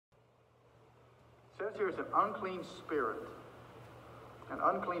says here it's an unclean spirit. An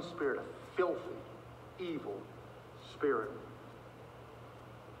unclean spirit, a filthy, evil spirit.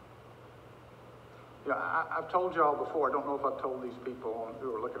 You know, I've told y'all before, I don't know if I've told these people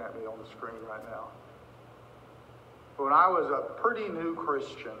who are looking at me on the screen right now. But when I was a pretty new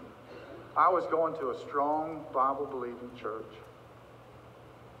Christian, I was going to a strong Bible-believing church.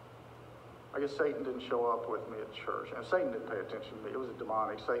 I guess Satan didn't show up with me at church. And Satan didn't pay attention to me. It was a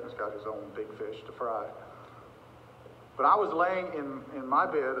demonic. Satan's got his own big fish to fry. But I was laying in my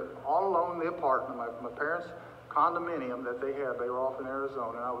bed all alone in the apartment, my parents' condominium that they had. They were off in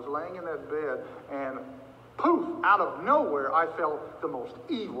Arizona. And I was laying in that bed, and poof, out of nowhere, I felt the most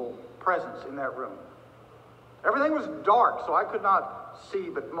evil presence in that room. Everything was dark, so I could not see,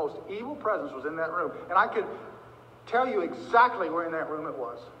 but the most evil presence was in that room. And I could tell you exactly where in that room it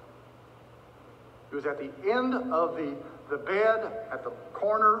was. It was at the end of the bed, at the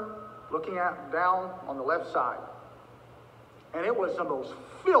corner, looking down on the left side. And it was the most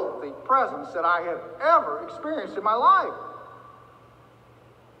filthy presence that I had ever experienced in my life.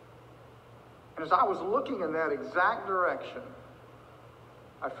 And as I was looking in that exact direction,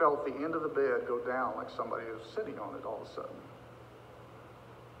 I felt the end of the bed go down like somebody was sitting on it all of a sudden.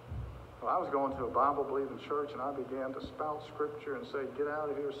 Well, I was going to a Bible-believing church, and I began to spout scripture and say, "Get out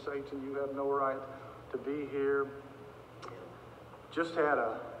of here, Satan. You have no right to be here." Just had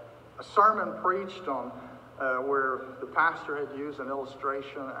a sermon preached on where the pastor had used an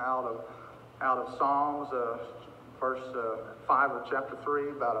illustration out of Psalms, verse 5 of chapter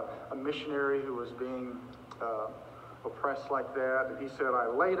 3, about a missionary who was being oppressed like that. And he said, "I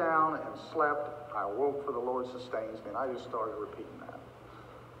lay down and slept. I awoke, for the Lord sustains me." And I just started repeating that.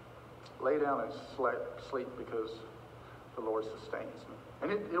 Lay down and sleep because the Lord sustains me.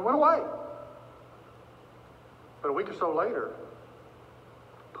 And it went away. But a week or so later,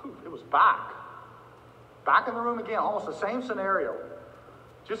 poof, it was back. Back in the room again, almost the same scenario.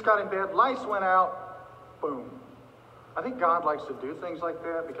 Just got in bed, lights went out, boom. I think God likes to do things like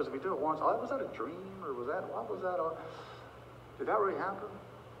that, because if we do it once, was that a dream? Or what was that? Did that really happen?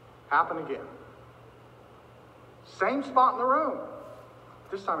 Happen again. Same spot in the room.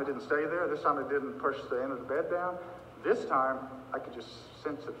 This time it didn't stay there. This time it didn't push the end of the bed down. This time I could just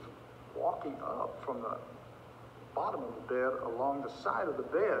sense it walking up from the bottom of the bed along the side of the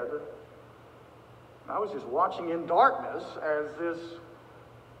bed. And I was just watching in darkness as this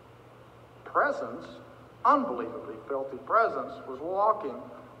presence, unbelievably filthy presence, was walking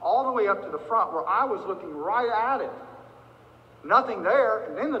all the way up to the front where I was looking right at it. Nothing there,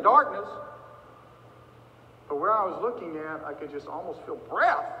 and in the darkness. But where I was looking at, I could just almost feel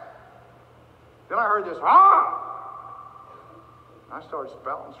breath. Then I heard this, "Ah!" And I started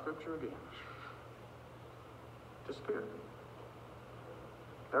spouting scripture again. Disappeared.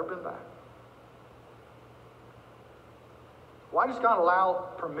 Never been back. Why does God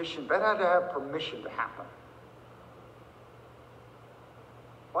allow permission? That had to have permission to happen.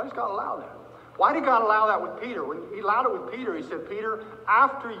 Why does God allow that? Why did God allow that with Peter? When he allowed it with Peter, he said, "Peter,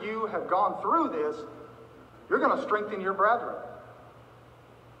 after you have gone through this, you're going to strengthen your brethren."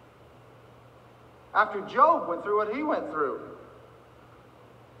 After Job went through what he went through,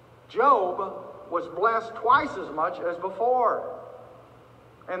 Job was blessed twice as much as before.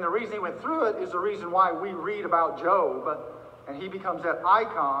 And the reason he went through it is the reason why we read about Job, and he becomes that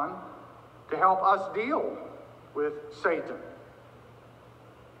icon to help us deal with Satan.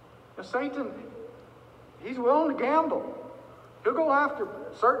 Now, Satan, he's willing to gamble. He'll go after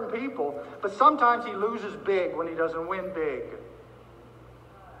certain people, but sometimes he loses big when he doesn't win big.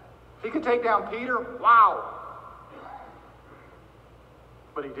 If he could take down Peter, wow.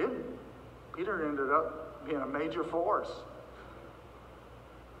 But he didn't. Peter ended up being a major force.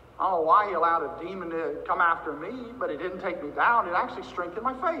 I don't know why he allowed a demon to come after me, but it didn't take me down. It actually strengthened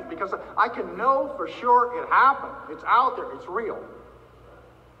my faith, because I can know for sure it happened. It's out there. It's real.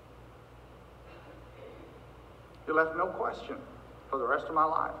 It left no question for the rest of my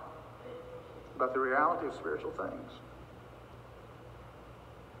life about the reality of spiritual things.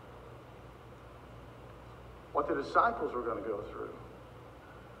 What the disciples were going to go through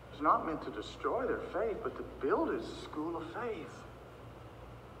was not meant to destroy their faith, but to build a school of faith.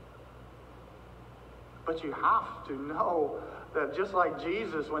 But you have to know that just like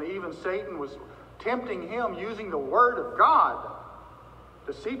Jesus, when even Satan was tempting him using the Word of God,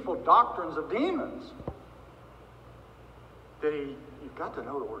 deceitful doctrines of demons, that you've got to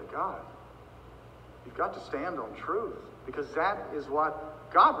know the Word of God. You've got to stand on truth, because that is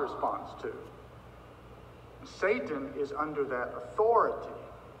what God responds to. Satan is under that authority.